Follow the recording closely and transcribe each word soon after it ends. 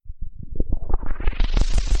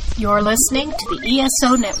You're listening to the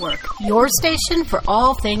ESO Network, your station for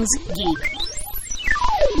all things geek.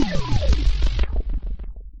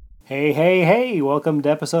 Hey, hey, hey! Welcome to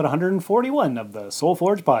episode 141 of the Soul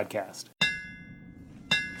Forge podcast.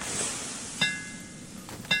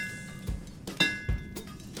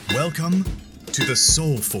 Welcome to the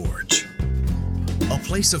Soul Forge, a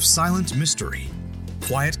place of silent mystery,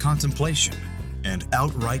 quiet contemplation, and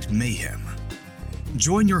outright mayhem.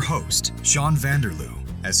 Join your host, Sean Vanderloo,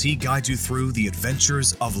 as he guides you through the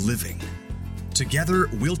adventures of living. Together,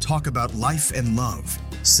 we'll talk about life and love,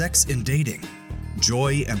 sex and dating,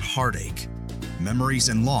 joy and heartache, memories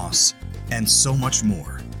and loss, and so much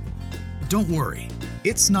more. Don't worry,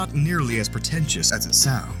 it's not nearly as pretentious as it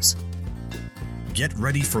sounds. Get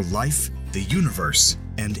ready for life, the universe,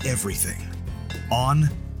 and everything on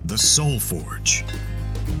the Soul Forge.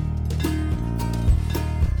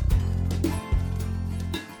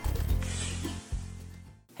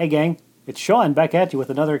 Hey gang, it's Sean back at you with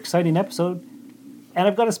another exciting episode, and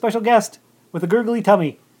I've got a special guest with a gurgly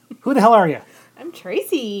tummy. Who the hell are you? I'm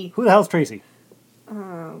Tracy. Who the hell's Tracy?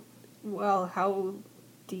 Well, how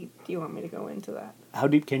deep do you want me to go into that? How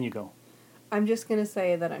deep can you go? I'm just going to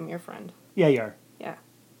say that I'm your friend. Yeah, you are. Yeah.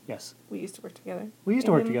 Yes. We used to work together. We used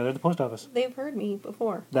to work together at the post office. They've heard me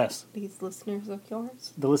before. Yes. These listeners of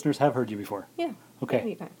yours. The listeners have heard you before. Yeah. Okay.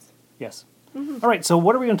 Many times. Yes. Mm-hmm. All right, so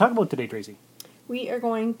what are we going to talk about today, Tracy? We are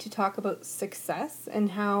going to talk about success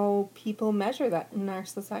and how people measure that in our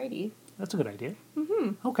society. That's a good idea.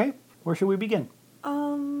 Mm-hmm. Okay. Where should we begin?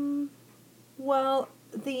 Well,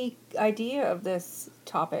 the idea of this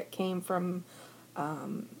topic came from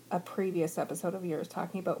a previous episode of yours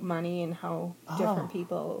talking about money and how different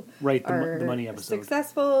people right, are the money episode.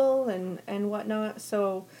 Successful and whatnot.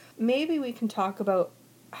 So maybe we can talk about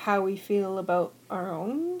how we feel about our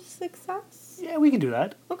own success. Yeah, we can do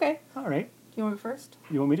that. Okay. All right. Do you want to go first?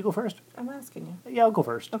 You want me to go first? I'm asking you. Yeah, I'll go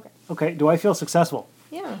first. Okay. Okay, do I feel successful?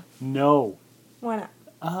 Yeah. No. Why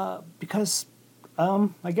not? Because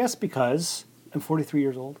I'm 43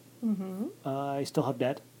 years old. Mm-hmm. I still have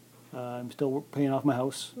debt. I'm still paying off my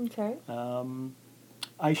house. Okay.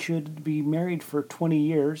 I should be married for 20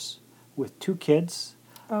 years with 2 kids.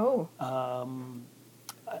 Oh.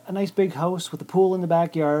 A nice big house with a pool in the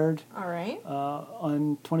backyard. All right.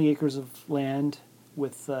 On 20 acres of land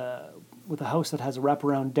with a house that has a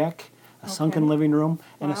wraparound deck, a sunken living room,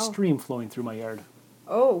 and a stream flowing through my yard.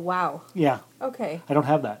 Oh, wow. Yeah. Okay. I don't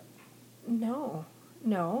have that. No,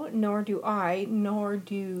 nor do I, nor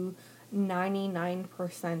do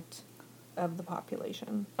 99% of the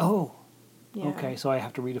population. Oh. Yeah. Okay, so I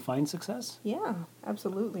have to redefine success? Yeah,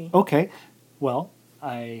 absolutely. Okay. Well,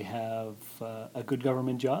 I have a good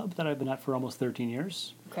government job that I've been at for almost 13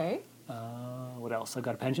 years. Okay. What else? I've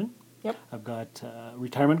got a pension. Yep. I've got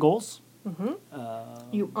retirement goals.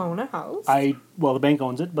 Mm-hmm. You own a house. The bank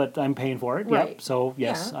owns it, but I'm paying for it. Right. Yep. So,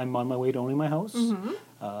 yes, Yeah. I'm on my way to owning my house.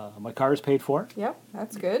 Mm-hmm. My car is paid for. Yep,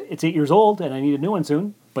 that's good. It's 8 years old, and I need a new one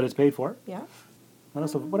soon, but it's paid for. Yeah.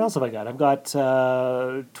 What else have I got? I've got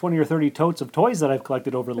 20 or 30 totes of toys that I've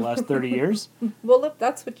collected over the last 30 years. Well, if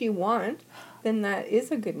that's what you want, then that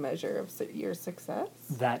is a good measure of your success.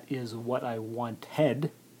 That is what I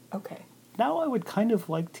wanted. Okay. Now I would kind of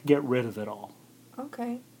like to get rid of it all.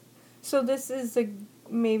 Okay. So this is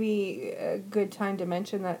maybe a good time to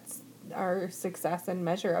mention that our success and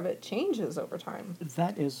measure of it changes over time.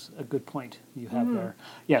 That is a good point you have there.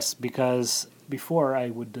 Yes, because before I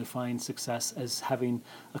would define success as having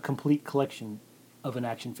a complete collection of an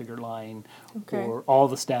action figure line or all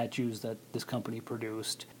the statues that this company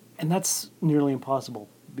produced. And that's nearly impossible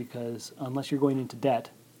because unless you're going into debt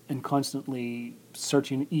and constantly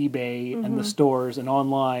searching eBay and the stores and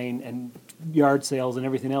online and yard sales and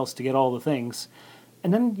everything else to get all the things,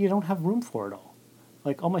 and then you don't have room for it all.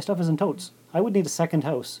 Like, all my stuff is in totes. I would need a second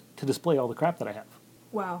house to display all the crap that I have.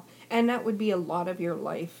 Wow. And that would be a lot of your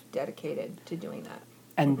life dedicated to doing that.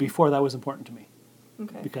 And before that was important to me.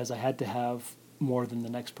 Okay. Because I had to have more than the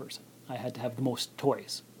next person. I had to have the most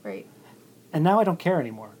toys. Right. And now I don't care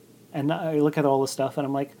anymore. And I look at all this stuff and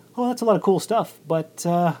I'm like, oh, that's a lot of cool stuff. But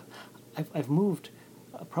I've moved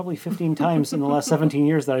probably 15 times in the last 17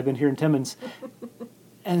 years that I've been here in Timmins.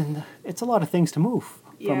 And it's a lot of things to move.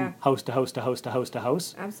 From house to house to house to house to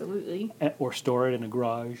house. Absolutely. Or store it in a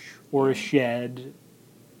garage or a shed,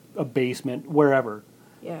 a basement, wherever.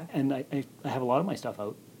 Yeah. And I have a lot of my stuff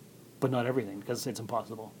out, but not everything because it's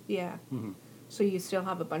impossible. Yeah. Mm-hmm. So you still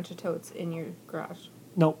have a bunch of totes in your garage?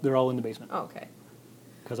 No, they're all in the basement. Oh, okay.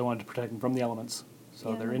 Because I wanted to protect them from the elements.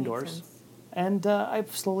 So Yeah, they're that makes indoors. sense. And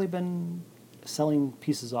I've slowly been selling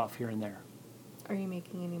pieces off here and there. Are you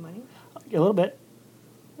making any money? A little bit.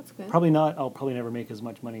 That's good. Probably not. I'll probably never make as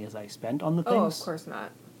much money as I spent on the things. Oh, of course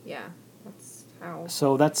not. Yeah, that's how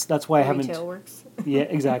So that's why I haven't. retail works. Yeah,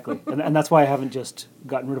 exactly, and that's why I haven't just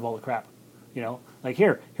gotten rid of all the crap. You know, like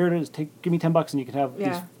here it is. Give me $10 and you can have these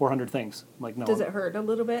Yeah. 400 things. I'm like, no. Does it hurt a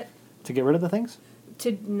little bit To get rid of the things?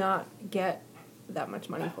 to not get that much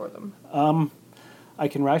money for them? I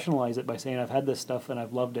can rationalize it by saying I've had this stuff and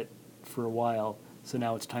I've loved it for a while, so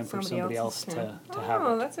now it's time for somebody else else's to turn. have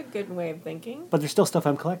Oh, it. that's a good way of thinking. But there's still stuff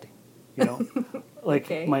I'm collecting, you know, like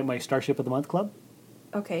Okay. my Starship of the Month club.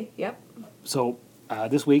 Okay, yep. So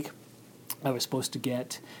this week I was supposed to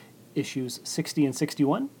get issues 60 and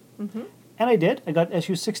 61, and I did. I got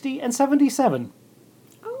issues 60 and 77.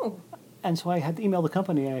 Oh, And so I had to email the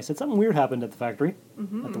company, and I said something weird happened at the factory,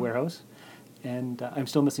 at the warehouse, and I'm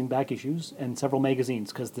still missing back issues and several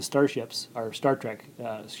magazines because the Starships are Star Trek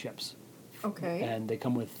ships, okay. and they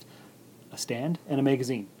come with a stand and a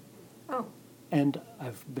magazine. Oh, And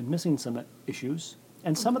I've been missing some issues,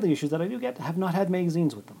 and some of the issues that I do get have not had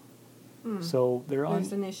magazines with them. So they're on.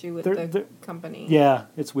 there's an issue with they're- the they're- company. Yeah,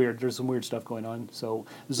 it's weird. There's some weird stuff going on. So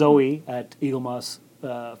Zoe at Eagle Moss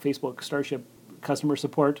Facebook Starship customer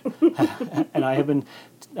support, and I have been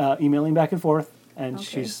emailing back and forth, and Okay.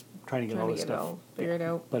 she's trying to get all Trying this to get it stuff. all figured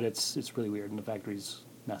out. But it's really weird, and the factory's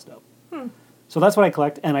messed up. So that's what I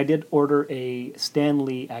collect, and I did order a Stan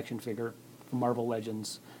Lee action figure from Marvel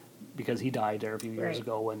Legends because he died there a few years Right.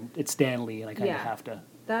 ago, and it's Stan Lee, and I kind of Yeah. have to.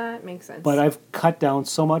 That makes sense. But I've cut down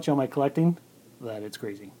so much on my collecting that it's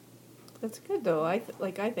crazy. That's good though. I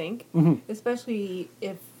think, especially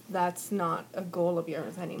if that's not a goal of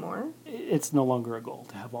yours anymore. It's no longer a goal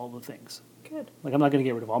to have all the things. Good. Like, I'm not going to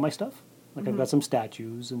get rid of all my stuff. Like, I've got some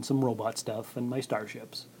statues and some robot stuff and my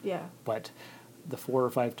starships. Yeah. But the 4 or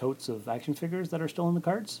 5 totes of action figures that are still in the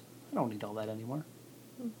cards, I don't need all that anymore.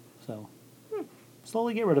 So,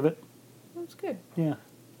 slowly get rid of it. That's good. Yeah.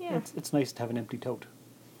 Yeah. It's nice to have an empty tote.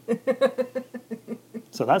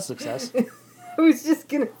 So that's success. I was just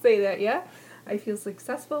gonna say that. Yeah. I feel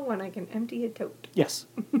successful when I can empty a tote. Yes,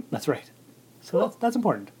 that's right. So Cool. that's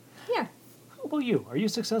important. Yeah. How about you? Are you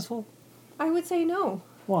successful? I would say no.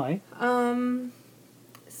 Why?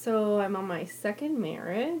 So I'm on my second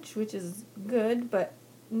marriage, which is good, but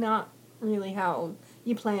not really how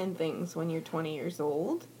you plan things when you're 20 years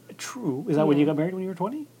old. True. Is that when you Yeah. got married when you were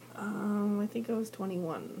 20? I think I was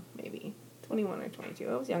 21, maybe. 21 or 22.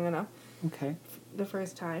 I was young enough Okay. the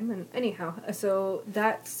first time. And anyhow, so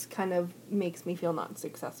that's kind of makes me feel not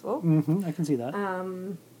successful. I can see that.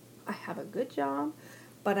 I have a good job,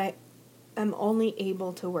 but I am only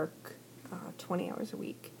able to work 20 hours a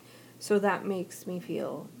week. So that makes me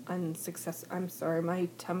feel unsuccessful. I'm sorry, my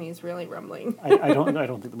tummy is really rumbling. I don't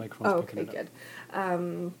think the microphone's Oh, picking okay, it up.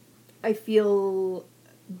 good. I feel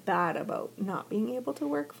bad about not being able to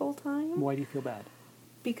work full time Why do you feel bad?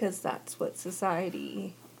 because that's what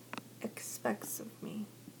society expects of me.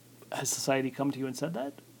 Has society come to you and said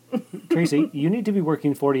that? Tracy, you need to be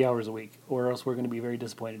working 40 hours a week, or else we're going to be very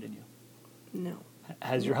disappointed in you. No.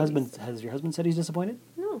 Has your At husband least. has your husband said he's disappointed?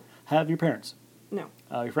 No. Have your parents? No.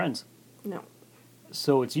 Your friends? No.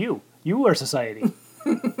 So it's you. You are society.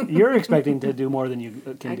 You're expecting to do more than you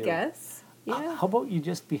can I do. guess. Yeah. How about you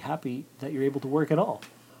just be happy that you're able to work at all?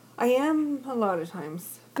 I am a lot of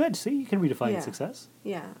times. Good. See, you can redefine Yeah. success.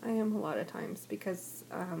 Yeah, I am a lot of times because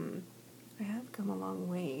I have come a long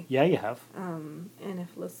way. Yeah, you have. And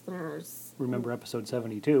if listeners... Remember episode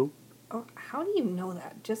 72. Oh, how do you know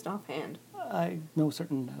that? Just offhand. I know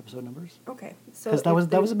certain episode numbers. Okay. So 'Cause that if was-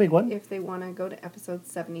 that was a big one. If they want to go to episode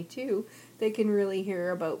 72, they can really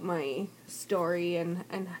hear about my story and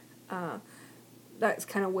that's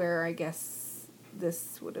kind of where I guess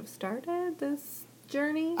this would have started, this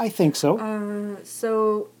journey. I think so.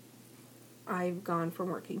 So I've gone from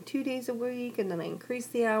working 2 days a week and then I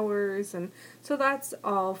increased the hours, and so that's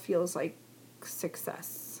all feels like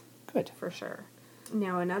success Good. for sure.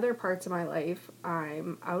 Now in other parts of my life,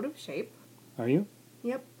 I'm out of shape. Are you?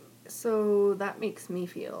 Yep. So that makes me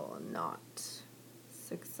feel not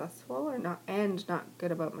successful or not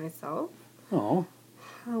good about myself. Oh.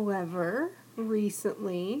 However,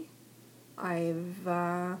 recently I've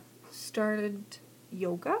started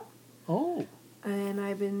yoga. Oh. And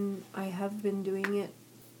I have been doing it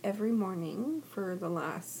every morning for the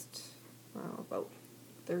last, about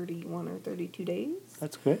 31 or 32 days.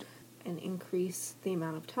 That's good. And increase the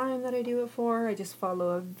amount of time that I do it for. I just follow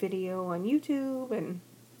a video on YouTube, and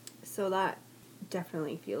so that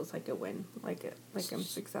definitely feels like a win, like I'm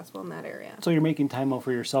successful in that area. So you're making time out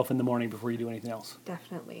for yourself in the morning before you do anything else.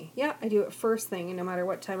 Definitely. Yeah, I do it first thing, and no matter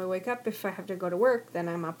what time I wake up, if I have to go to work, then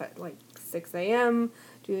I'm up at like 6 a.m.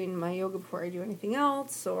 doing my yoga before I do anything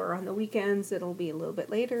else, or on the weekends it'll be a little bit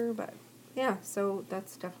later, but yeah, so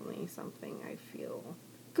that's definitely something I feel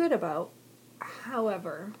good about.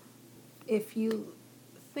 However, if you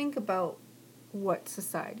think about what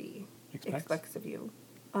society expects of you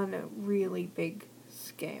on a really big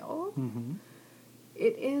scale,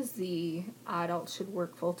 it is the adults should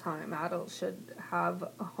work full time, adults should have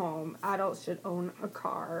a home, adults should own a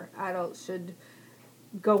car, adults should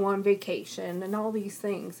go on vacation, and all these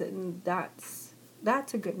things, and that's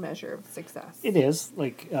a good measure of success. It is,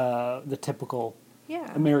 like the typical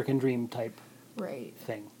American dream type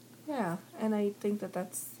thing. Yeah, and I think that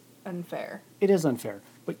that's unfair. It is unfair.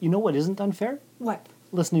 But you know what isn't unfair? What?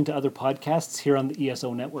 Listening to other podcasts here on the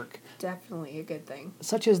ESO network. Definitely a good thing.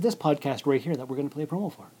 Such as this podcast right here that we're going to play a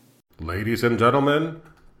promo for. Ladies and gentlemen,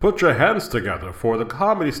 put your hands together for the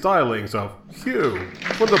comedy stylings of Hugh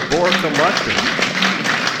for the Borg Collective.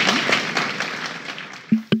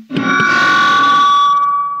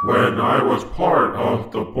 When I was part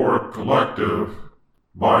of the Borg Collective,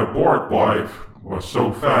 my Borg wife was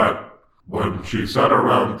so fat, when she sat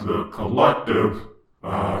around the collective,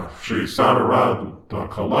 she sat around the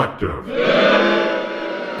collective.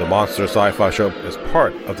 The Monster Sci-Fi Show is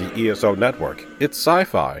part of the ESO network. It's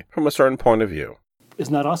sci-fi from a certain point of view.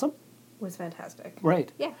 Isn't that awesome? Was fantastic.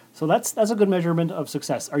 Right. Yeah. So that's a good measurement of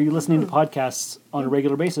success. Are you listening to podcasts on a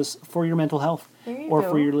regular basis for your mental health or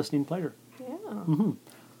for your listening pleasure? Yeah.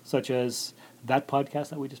 Such as that podcast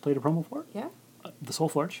that we just played a promo for? Yeah. The Soul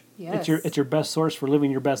Forge. Yes. It's your best source for living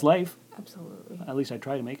your best life. Absolutely. At least I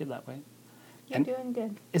try to make it that way. You're doing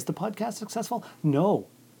good. Is the podcast successful? No.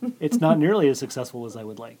 It's not nearly as successful as I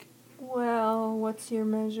would like. Well, what's your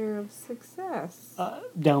measure of success?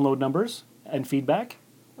 Download numbers and feedback.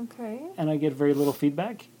 Okay. And I get very little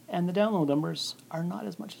feedback. And the download numbers are not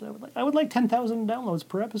as much as I would like. I would like 10,000 downloads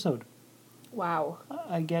per episode. Wow.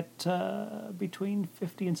 I get between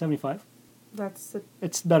 50 and 75.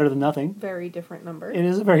 It's better than nothing. Very different number. It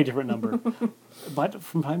is a very different number. But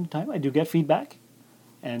from time to time, I do get feedback.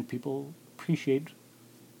 And people appreciate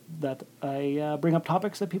that I bring up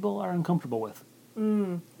topics that people are uncomfortable with.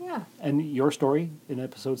 Yeah. And your story in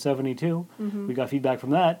episode 72, we got feedback from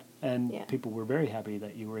that. And people were very happy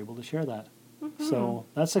that you were able to share that. So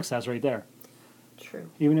that's success right there. True.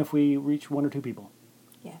 Even if we reach 1 or 2 people.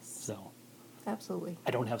 Yes. So. Absolutely.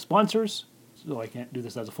 I don't have sponsors, so I can't do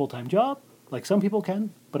this as a full-time job, like some people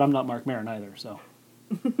can, but I'm not Mark Maron either, so.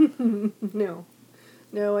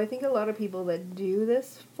 No, I think a lot of people that do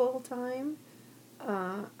this full-time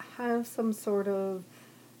have some sort of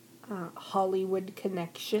Hollywood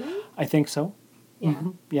connection. I think so. Yeah.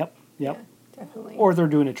 Yep. Yeah, definitely. Or they're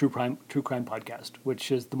doing a true crime podcast,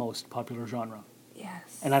 which is the most popular genre.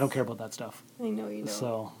 Yes. And I don't care about that stuff. I know you don't.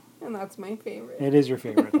 So. And that's my favorite. It is your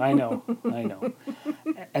favorite. I know.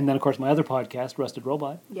 And then, of course, my other podcast, Rusted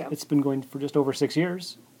Robot. Yeah. It's been going for just over 6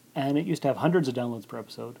 years, and it used to have hundreds of downloads per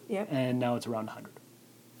episode. Yep. And now it's around 100,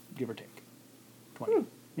 give or take. 20.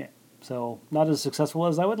 Yeah. So not as successful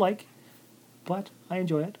as I would like, but I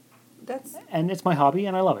enjoy it. And it's my hobby,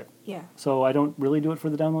 and I love it. Yeah. So I don't really do it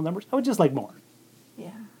for the download numbers. I would just like more.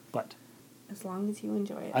 Yeah. But. As long as you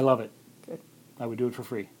enjoy it. I love it. Good. I would do it for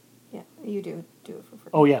free. Yeah, you do it for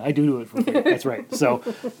free. Oh, yeah, I do it for free. That's right. So,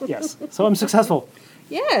 yes. So I'm successful.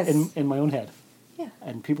 Yes. In my own head. Yeah.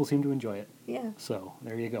 And people seem to enjoy it. Yeah. So,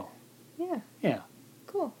 there you go. Yeah. Yeah.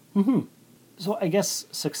 Cool. So, I guess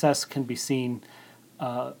success can be seen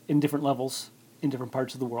in different levels, in different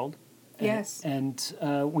parts of the world. Yes. And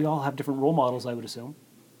we all have different role models, I would assume.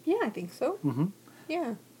 Yeah, I think so.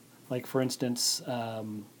 Yeah. Like, for instance,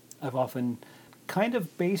 I've often kind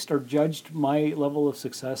of based or judged my level of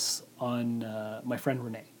success on my friend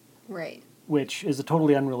Renee. Right. Which is a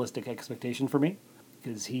totally unrealistic expectation for me,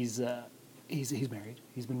 because he's married.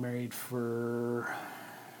 He's been married for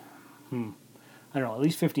I don't know, at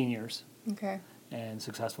least 15 years. Okay. And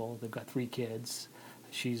successful. They've got 3 kids.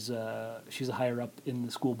 She's a higher up in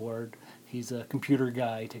the school board. He's a computer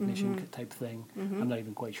guy, technician type thing. I'm not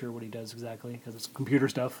even quite sure what he does exactly because it's computer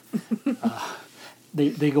stuff.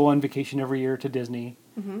 They go on vacation every year to Disney.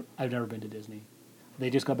 I've never been to Disney. They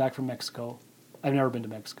just got back from Mexico. I've never been to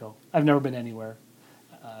Mexico. I've never been anywhere.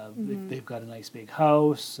 They've got a nice big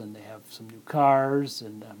house, and they have some new cars,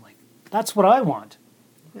 and I'm like, that's what I want.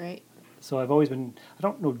 Right. So I've always been, I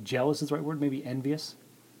don't know, jealous is the right word, maybe envious,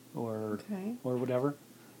 or whatever.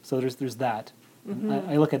 So there's that.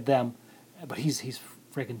 I look at them, but he's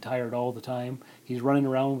freaking tired all the time. He's running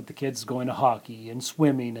around with the kids going to hockey and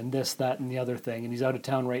swimming and this, that, and the other thing. And he's out of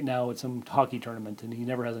town right now at some hockey tournament, and he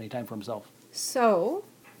never has any time for himself. So,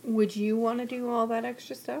 would you want to do all that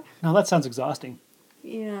extra stuff? Now, that sounds exhausting.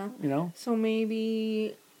 Yeah. You know? So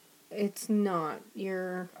maybe it's not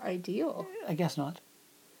your ideal. I guess not.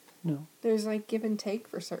 No. There's like give and take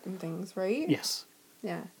for certain things, right? Yes.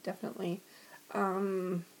 Yeah, definitely.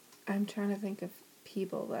 I'm trying to think of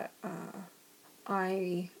people that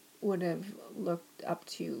I would have looked up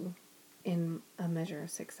to in a measure of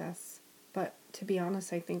success. But to be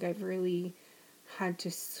honest, I think I've really had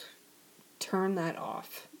to turn that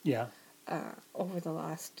off Yeah. over the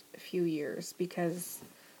last few years, because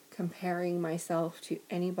comparing myself to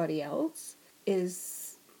anybody else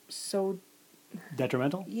is so...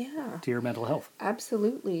 Detrimental Yeah. to your mental health.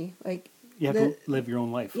 Absolutely. Like, You have to live your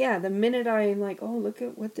own life. yeah, the minute I'm like, oh, look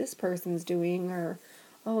at what this person's doing, or,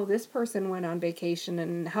 oh, this person went on vacation,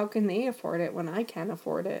 and how can they afford it when I can't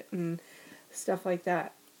afford it, and stuff like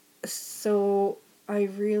that. So I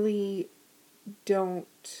really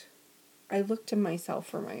don't... I look to myself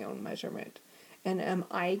for my own measurement. And am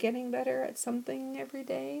I getting better at something every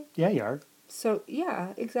day? Yeah, you are. So,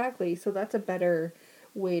 yeah, exactly. So that's a better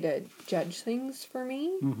way to judge things for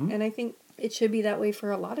me. Mm-hmm. And I think it should be that way for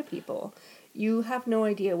a lot of people. You have no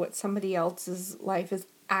idea what somebody else's life is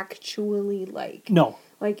actually like. No.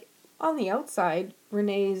 Like, on the outside,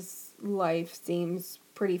 Renee's life seems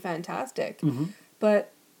pretty fantastic. Mm-hmm.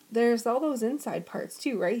 But there's all those inside parts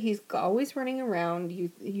too, right? He's always running around.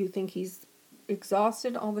 You think he's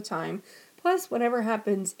exhausted all the time. Plus, whatever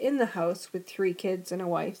happens in the house with 3 kids and a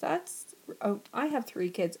wife, I have 3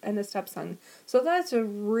 kids and a stepson. So that's a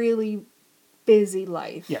really busy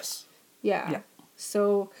life. Yes. Yeah. Yeah.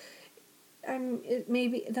 So,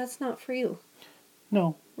 maybe that's not for you,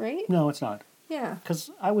 No. right? No, it's not. Yeah.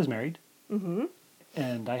 Because I was married. Mm-hmm.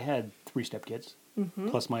 And I had 3 stepkids, Mm-hmm.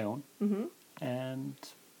 plus my own. Mm-hmm. And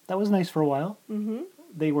that was nice for a while. Mm-hmm.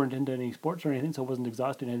 They weren't into any sports or anything, so it wasn't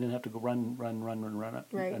exhausting. I didn't have to go run, Right. and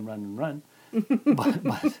run.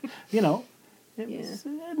 but you know, Yeah.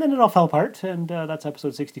 and then it all fell apart, and that's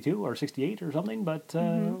episode 62 or 68 or something, but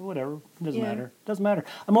whatever. It doesn't Yeah. matter. Doesn't matter.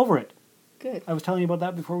 I'm over it. Good. I was telling you about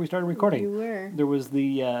that before we started recording. You were. There was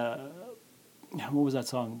the, what was that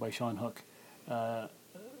song by Sean Hook?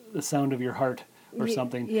 The Sound of Your Heart or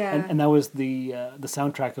something. yeah. And that was the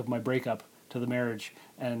soundtrack of my breakup to the marriage,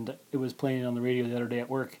 and it was playing on the radio the other day at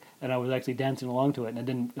work, and I was actually dancing along to it, and it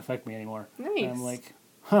didn't affect me anymore. Nice. And I'm like,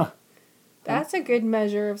 huh. That's a good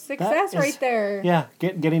measure of success is- right there. Yeah,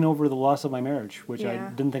 getting over the loss of my marriage, which I Yeah.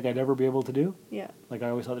 didn't think I'd ever be able to do. Yeah. Like, I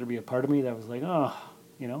always thought there'd be a part of me that was like, oh,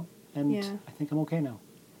 you know, and Yeah. I think I'm okay now.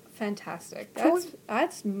 Fantastic. Truly-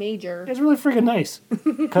 That's major. It's really freaking nice,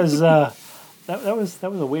 because that was a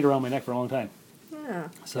weight around my neck for a long time. Yeah.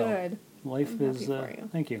 So, Good. Life I'm is, happy for you.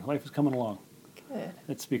 thank you, life is coming along. Good.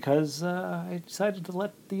 It's because I decided to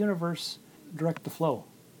let the universe direct the flow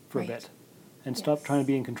for Right. a bit, and stop Yes. trying to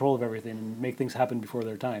be in control of everything and make things happen before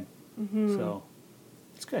their time. Mm-hmm. So,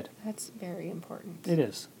 it's good. That's very important It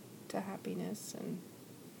is. to happiness and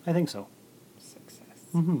I think so. success.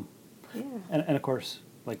 Hmm. Yeah. And of course,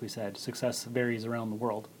 like we said, success varies around the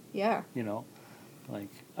world. Yeah. You know, like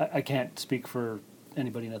I can't speak for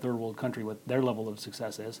anybody in a third world country what their level of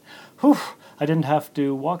success is. Whew, I didn't have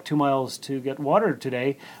to walk 2 miles to get water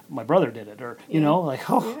today. My brother did it, or you Yeah. know, like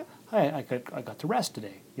Yeah. I got to rest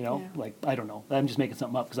today. You know, Yeah. like I don't know. I'm just making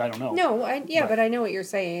something up because I don't know. No, But- but I know what you're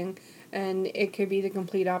saying, and it could be the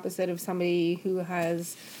complete opposite of somebody who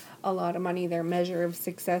has a lot of money. Their measure of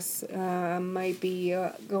success might be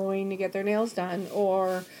going to get their nails done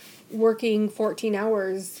or working 14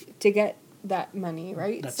 hours to get that money,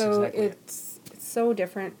 right? That's so exactly it. it's so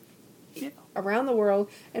different Yeah. around the world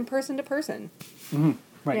and person to person.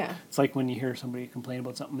 Right. Yeah. It's like when you hear somebody complain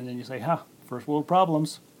about something and then you say, "Ha, first world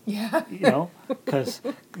problems." Yeah. You know, because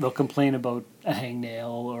they'll complain about a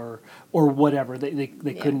hangnail or whatever. They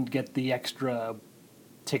couldn't get the extra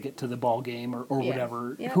ticket to the ball game or Yeah.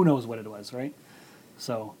 whatever. Yeah. Who knows what it was, right?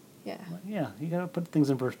 So, Yeah. yeah, you got to put things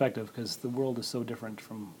in perspective because the world is so different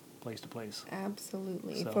from place to place.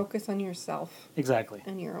 Absolutely. So- Focus on yourself Exactly.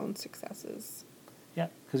 and your own successes. Yeah,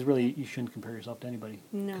 because really you shouldn't compare yourself to anybody.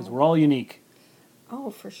 No. Because we're all unique. Oh,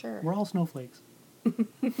 for sure. We're all snowflakes.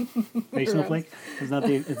 Hey, snowflake? Isn't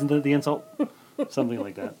that the insult? Something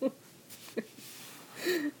like that.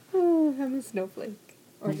 Oh, I'm a snowflake.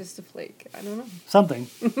 Or just a flake. I don't know. Something.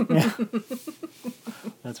 Yeah.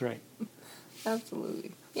 That's right. Absolutely.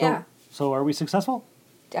 So, Yeah, So are we successful?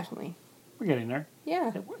 definitely. We're getting there.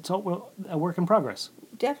 Yeah, It's all a work in progress.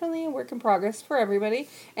 definitely a work in progress for everybody.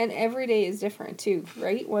 And every day is different too,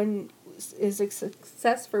 right? One is a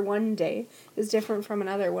success for one day is different from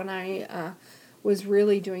another. When I was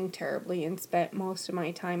really doing terribly and spent most of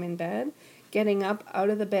my time in bed, getting up out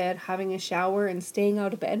of the bed, having a shower, and staying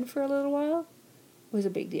out of bed for a little while was a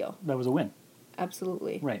big deal. That was a win.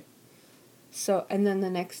 absolutely. Right. So, and then the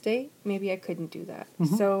next day, maybe I couldn't do that.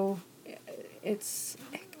 Mm-hmm. So, it's...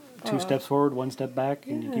 Two steps forward, one step back,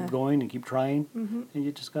 and you Yeah. keep going and keep trying, and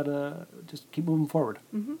you just gotta just keep moving forward.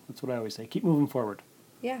 That's what I always say. Keep moving forward.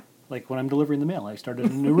 Yeah. Like when I'm delivering the mail, I started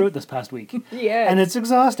a new route this past week. Yes. And it's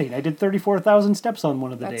exhausting. I did 34,000 steps on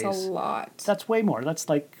one of the days. That's a lot. That's way more. That's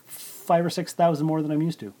like 5,000 or 6,000 more than I'm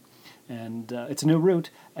used to. And it's a new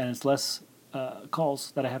route, and it's less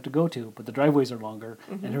calls that I have to go to, but the driveways are longer.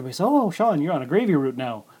 And everybody says, "Oh, Sean, you're on a gravy route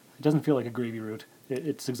now." It doesn't feel like a gravy route.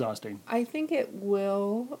 It's exhausting. I think it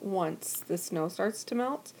will once the snow starts to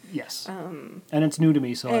melt. Yes. And it's new to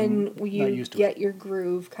me, so I'm not you used to get it. your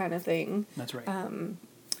groove kind of thing. That's right.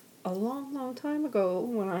 A long, long time ago,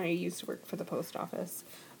 when I used to work for the post office,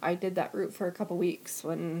 I did that route for a couple weeks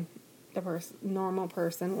when the normal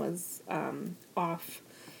person was off,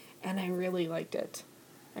 and I really liked it.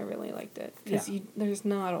 Because Yeah. there's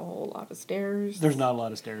not a whole lot of stairs. There's not a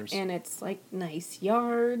lot of stairs. And it's like nice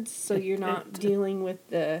yards, so you're not dealing with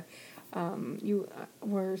the. You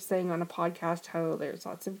were saying on a podcast how there's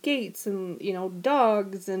lots of gates and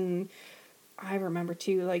dogs, and I remember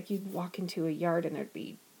too, like you'd walk into a yard and there'd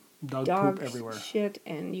be Dog dog poop everywhere. shit,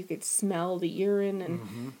 and you could smell the urine,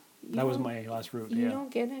 and That was my last route. you Yeah.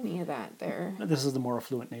 don't get any of that there. This is the more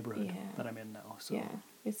affluent neighborhood Yeah. that I'm in now. So Yeah,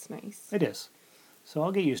 it's nice. it is. So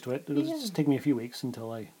I'll get used to it. It'll Yeah. just take me a few weeks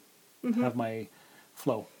until I have my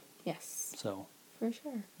flow. Yes, So, for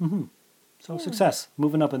sure. success,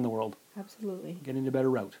 moving up in the world, Absolutely. getting a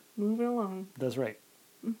better route. Moving along. That's right.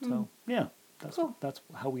 So, yeah, Cool. that's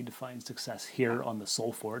how we define success here on the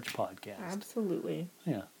Soul Forge podcast. Absolutely.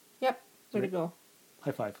 Yeah. Yep. Way to Right. go.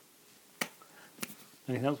 High five.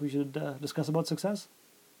 Anything else we should discuss about success?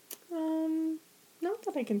 Not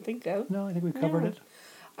that I can think of. No, I think we covered No. it.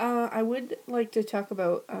 I would like to talk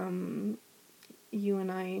about, you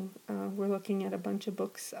and I were looking at a bunch of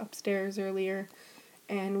books upstairs earlier,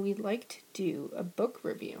 and we'd like to do a book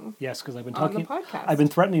review. Yes, because I've been On the talking. podcast. I've been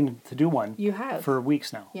threatening to do one. You have. For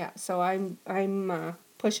weeks now. Yeah, so I'm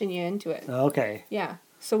pushing you into it. Okay. Yeah.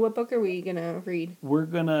 So what book are we gonna read? We're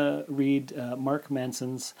gonna read Mark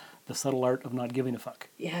Manson's The Subtle Art of Not Giving a Fuck.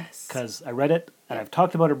 Yes. Because I read it, and I've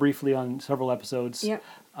talked about it briefly on several episodes. Yep.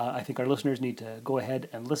 I think our listeners need to go ahead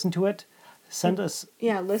and listen to it. Send us...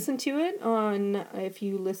 Yeah, listen to it on, if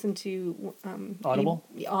you listen to... Audible?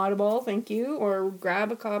 Audible, thank you. Or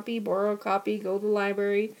grab a copy, borrow a copy, go to the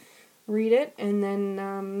library, read it, and then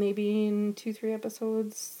maybe in 2-3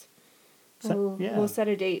 episodes... We'll set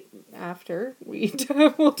a date after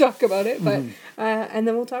we'll talk about it, but and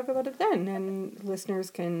then we'll talk about it then, and listeners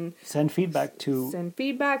can Send feedback to send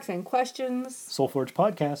questions,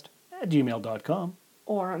 soulforgepodcast@gmail.com.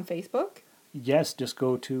 or on Facebook. Yes, just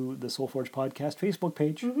go to the Soul Forge Podcast Facebook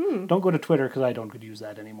page. Don't go to Twitter because I don't use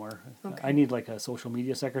that anymore. Okay. I need like a social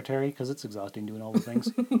media secretary because it's exhausting doing all the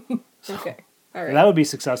things. Okay, all And right. that would be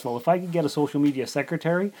successful. If I could get a social media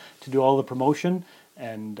secretary to do all the promotion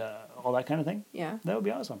and all that kind of thing, Yeah, that would be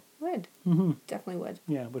awesome. would definitely would.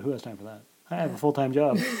 Yeah, but who has time for that? I have a full-time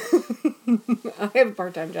job. I have a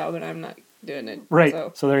part-time job and I'm not doing it. Right.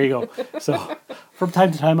 So. So there you go. So from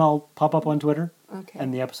time to time, I'll pop up on Twitter, Okay.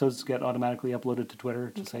 and the episodes get automatically uploaded to Twitter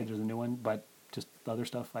to say there's a new one. But just the other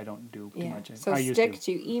stuff, I don't do too Yeah. much. So I used stick to.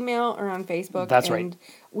 to email or on Facebook. That's and right.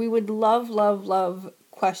 We would love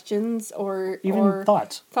questions or Even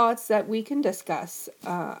thoughts. thoughts that we can discuss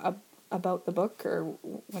about the book or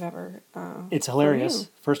whatever. It's for hilarious. you.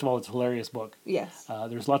 First of all, it's a hilarious book. Yes.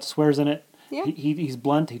 There's lots of swears in it. Yeah. He's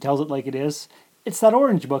blunt. He tells it like it is. It's that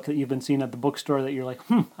orange book that you've been seeing at the bookstore that you're like,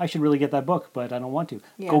 I should really get that book, but I don't want to.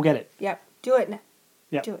 Yeah. Go get it. Yep. Do it.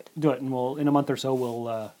 Yeah. Do it. Do it, and we'll in a month or so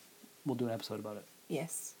we'll do an episode about it.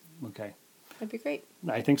 Yes. Okay. That'd be great.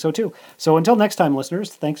 I think so too. So until next time,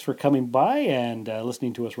 listeners, thanks for coming by and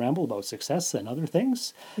listening to us ramble about success and other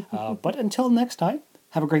things. But until next time,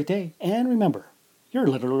 have a great day. And remember, you're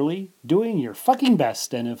literally doing your fucking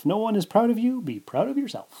best. And if no one is proud of you, be proud of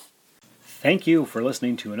yourself. Thank you for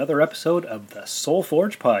listening to another episode of the Soul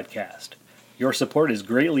Forge Podcast. Your support is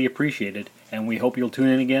greatly appreciated, and we hope you'll tune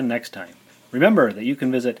in again next time. Remember that you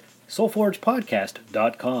can visit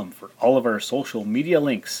soulforgepodcast.com for all of our social media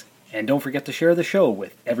links. And don't forget to share the show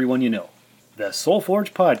with everyone you know. The Soul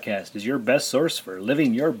Forge Podcast is your best source for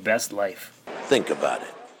living your best life. Think about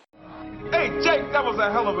it. Hey, Jake, that was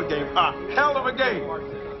a hell of a game. A hell of a game.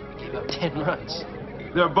 Gave up 10 runs.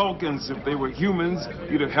 They're Vulcans. If they were humans,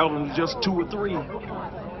 you'd have held them to just 2 or 3. When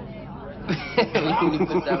you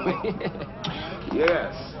put it that way.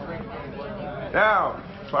 Yes. Now,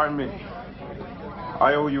 pardon me.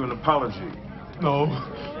 I owe you an apology. No.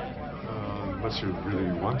 Unless you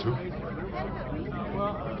really want to.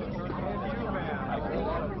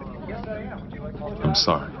 I'm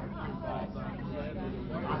sorry.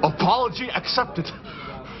 Apology accepted.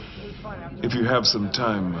 If you have some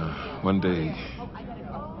time one day,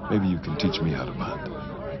 maybe you can teach me how to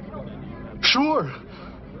bunt. Sure.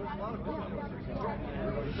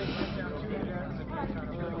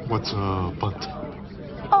 What's a bunt?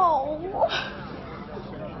 Oh.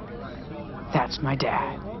 That's my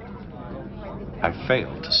dad. I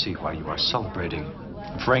fail to see why you are celebrating.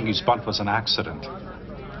 Ferenghi's bunt was an accident,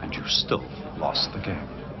 and you still lost the game.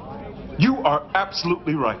 You are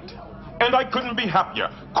absolutely right. And I couldn't be happier.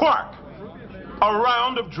 Quark! A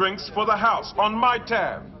round of drinks for the house on my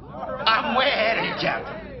tab. I'm way ahead of you,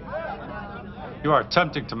 Captain. You are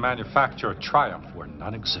attempting to manufacture a triumph where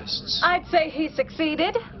none exists. I'd say he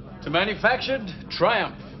succeeded. To manufactured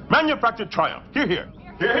triumph. Manufactured triumph. Hear, hear.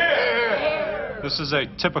 Hear, hear. This is a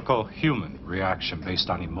typical human reaction based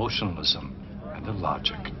on emotionalism and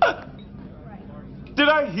illogic. Did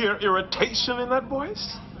I hear irritation in that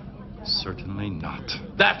voice? Certainly not.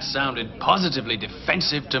 That sounded positively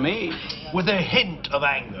defensive to me. With a hint of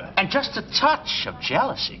anger. And just a touch of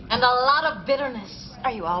jealousy. And a lot of bitterness. Are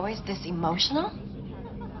you always this emotional?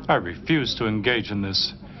 I refuse to engage in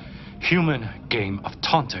this human game of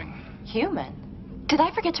taunting. Human? Did I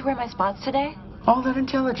forget to wear my spots today? All that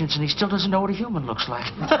intelligence, and he still doesn't know what a human looks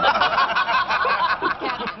like.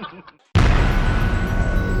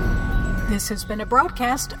 This has been a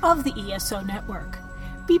broadcast of the ESO Network.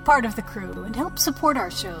 Be part of the crew and help support our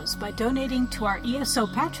shows by donating to our ESO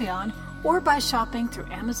Patreon or by shopping through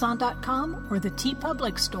Amazon.com or the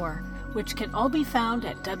TeePublic store, which can all be found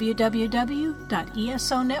at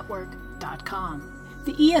www.esonetwork.com.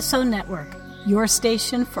 The ESO Network, your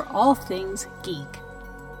station for all things geek.